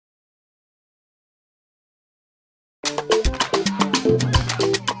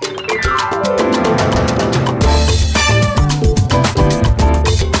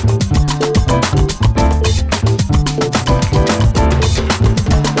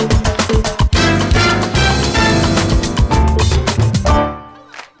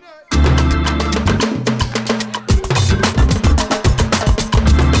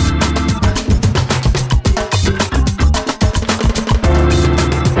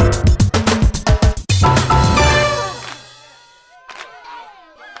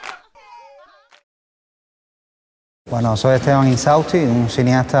Bueno, soy Esteban Insausti, un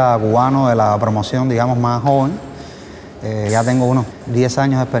cineasta cubano de la promoción, digamos, más joven. Ya tengo unos 10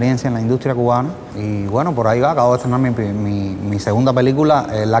 años de experiencia en la industria cubana y bueno, por ahí va, acabo de estrenar mi segunda película,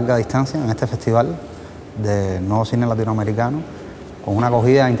 Larga Distancia, en este festival de nuevo cine latinoamericano, con una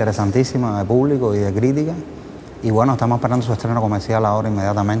acogida interesantísima de público y de crítica. Y bueno, estamos esperando su estreno comercial ahora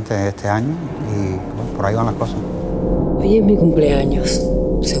inmediatamente este año y bueno, por ahí van las cosas. Hoy es mi cumpleaños,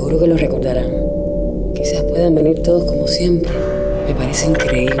 seguro que lo recordarán. Quizás puedan venir todos como siempre. Me parece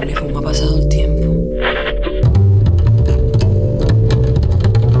increíble cómo ha pasado el tiempo.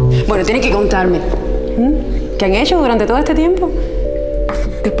 Bueno, tiene que contarme. ¿Qué han hecho durante todo este tiempo?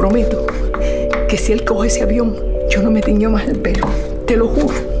 Te prometo que si él coge ese avión, yo no me tiño más el pelo. Te lo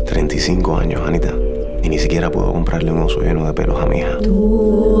juro. 35 años, Anita. Y ni siquiera puedo comprarle un oso lleno de pelos a mi hija.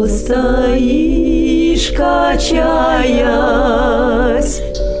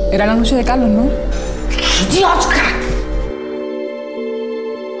 Era la noche de Carlos, ¿no? ¡Idiota!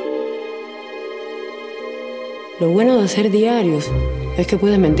 Lo bueno de hacer diarios es que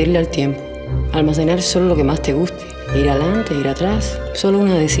puedes mentirle al tiempo, almacenar solo lo que más te guste, ir adelante, ir atrás, solo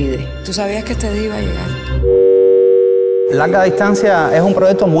una decide. ¿Tú sabías que este día iba a llegar? Larga Distancia es un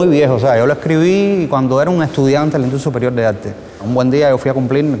proyecto muy viejo, o sea, yo lo escribí cuando era un estudiante en el Instituto Superior de Arte. Un buen día yo fui a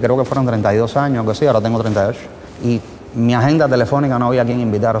cumplir, creo que fueron 32 años, algo así, ahora tengo 38. Y mi agenda telefónica no había quien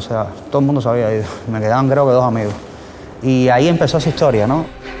invitar, o sea, todo el mundo se había ido. Me quedaban creo que 2 amigos. Y ahí empezó esa historia, ¿no?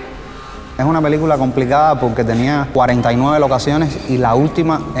 Es una película complicada porque tenía 49 locaciones y la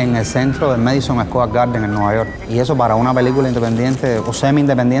última en el centro del Madison Square Garden en Nueva York. Y eso para una película independiente o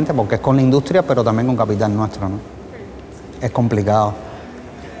semi-independiente porque es con la industria pero también con capital nuestro, ¿no? Es complicado.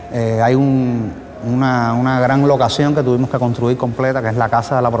 Hay una gran locación que tuvimos que construir completa, que es la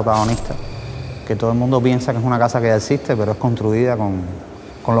casa de la protagonista, que todo el mundo piensa que es una casa que ya existe, pero es construida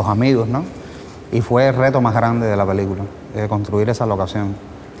con los amigos, ¿no? Y fue el reto más grande de la película, construir esa locación.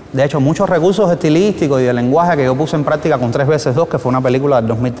 De hecho, muchos recursos estilísticos y de lenguaje que yo puse en práctica con 3x2, que fue una película del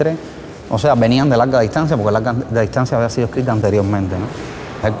 2003, o sea, venían de Larga Distancia, porque Larga Distancia había sido escrita anteriormente,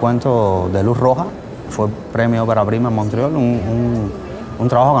 ¿no? El cuento de Luz Roja fue premio ópera prima en Montreal, un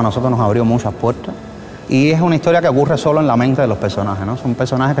trabajo que a nosotros nos abrió muchas puertas. Y es una historia que ocurre solo en la mente de los personajes, ¿no? Son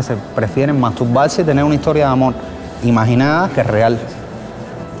personajes que se prefieren masturbarse y tener una historia de amor imaginada que real.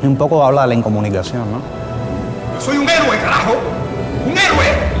 Y un poco habla de la incomunicación, ¿no? Yo soy un héroe, carajo. ¡Un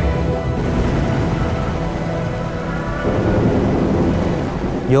héroe!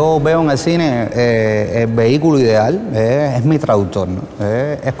 Yo veo en el cine el vehículo ideal, es mi traductor, ¿no?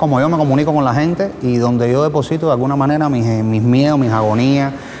 Es como yo me comunico con la gente y donde yo deposito de alguna manera mis miedos, mis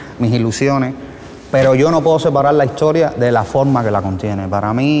agonías, mis ilusiones, pero yo no puedo separar la historia de la forma que la contiene.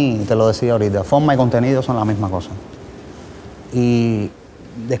 Para mí, te lo decía ahorita, forma y contenido son la misma cosa. Y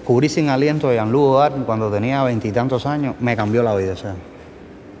descubrí Sin Aliento de Jean-Luc Godard cuando tenía 20 y tantos años, me cambió la vida.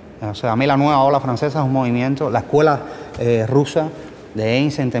 O sea, a mí la nueva ola francesa es un movimiento, la escuela rusa de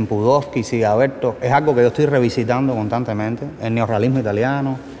Einstein, Tempudowski, Sigaberto, es algo que yo estoy revisitando constantemente, el neorrealismo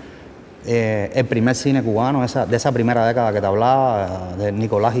italiano, el primer cine cubano, de esa primera década que te hablaba, de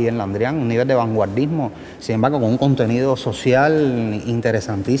Nicolás Guillén Landrián, un nivel de vanguardismo, sin embargo con un contenido social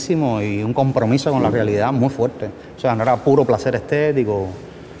interesantísimo y un compromiso con la realidad muy fuerte. O sea, no era puro placer estético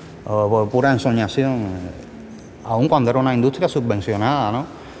o pura ensoñación, aun cuando era una industria subvencionada,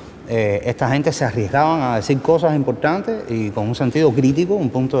 ¿no? Esta gente se arriesgaban a decir cosas importantes y con un sentido crítico, un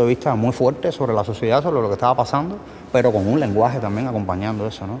punto de vista muy fuerte sobre la sociedad, sobre lo que estaba pasando, pero con un lenguaje también acompañando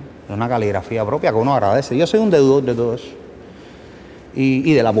eso, ¿no? De una caligrafía propia que uno agradece. Yo soy un deudor de todo eso.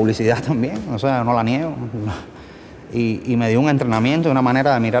 Y de la publicidad también, o sea, no la niego. Y me dio un entrenamiento, una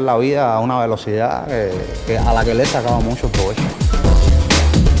manera de mirar la vida a una velocidad a la que le he sacado mucho provecho.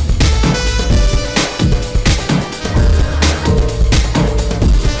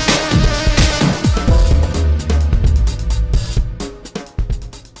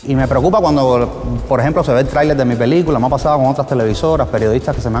 Y me preocupa cuando, por ejemplo, se ve el tráiler de mi película, me ha pasado con otras televisoras,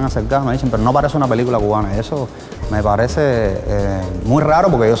 periodistas que se me han acercado, me dicen, pero no parece una película cubana. Y eso me parece muy raro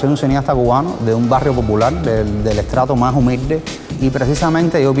porque yo soy un cineasta cubano de un barrio popular, del estrato más humilde. Y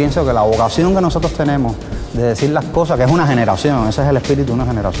precisamente yo pienso que la vocación que nosotros tenemos de decir las cosas, que es una generación, ese es el espíritu de una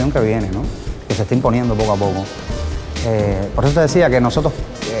generación que viene, ¿no? Que se está imponiendo poco a poco. Por eso te decía que nosotros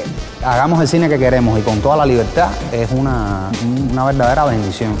hagamos el cine que queremos y con toda la libertad es una verdadera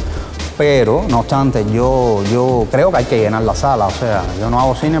bendición. Pero, no obstante, yo creo que hay que llenar la sala. O sea, yo no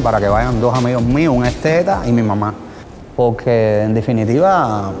hago cine para que vayan 2 amigos míos, un esteta y mi mamá. Porque, en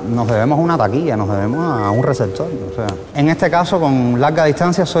definitiva, nos debemos a una taquilla, nos debemos a un receptor. O sea, en este caso, con Larga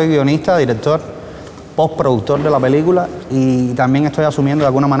Distancia, soy guionista, director, postproductor de la película y también estoy asumiendo de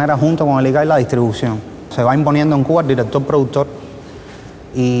alguna manera, junto con el ICAI, la distribución. Se va imponiendo en Cuba el director-productor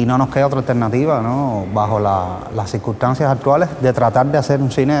y no nos queda otra alternativa, ¿no?, bajo las circunstancias actuales, de tratar de hacer un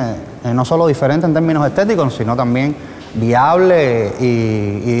cine no solo diferente en términos estéticos, sino también viable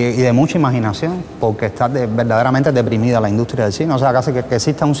y de mucha imaginación, porque está verdaderamente deprimida la industria del cine. O sea, casi que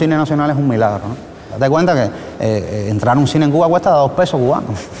exista un cine nacional es un milagro, ¿no? Date cuenta que entrar a un cine en Cuba cuesta 2 pesos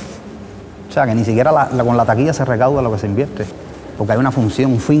cubanos. O sea, que ni siquiera con la taquilla se recauda lo que se invierte, porque hay una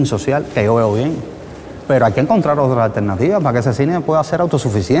función, un fin social que yo veo bien. Pero hay que encontrar otras alternativas para que ese cine pueda ser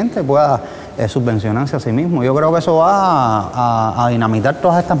autosuficiente, pueda subvencionarse a sí mismo. Yo creo que eso va a dinamitar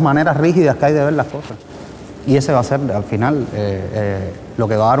todas estas maneras rígidas que hay de ver las cosas. Y ese va a ser, al final, lo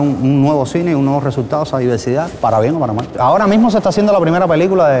que va a dar un nuevo cine y un nuevo resultado, esa diversidad, para bien o para mal. Ahora mismo se está haciendo la primera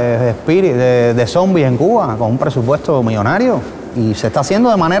película de zombies en Cuba, con un presupuesto millonario. Y se está haciendo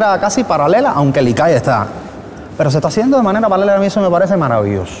de manera casi paralela, aunque el ICAI está. Pero se está haciendo de manera paralela, a mí eso me parece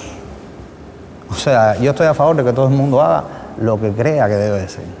maravilloso. O sea, yo estoy a favor de que todo el mundo haga lo que crea que debe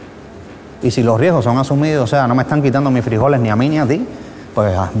ser. Y si los riesgos son asumidos, o sea, no me están quitando mis frijoles ni a mí ni a ti,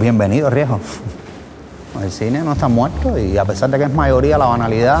 pues bienvenido riesgo. El cine no está muerto y a pesar de que es mayoría la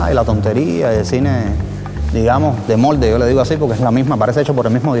banalidad y la tontería, el cine, digamos, de molde, yo le digo así porque es la misma, parece hecho por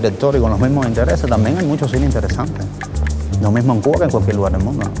el mismo director y con los mismos intereses, también hay mucho cine interesante. Lo mismo en Cuba que en cualquier lugar del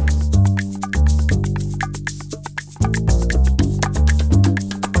mundo.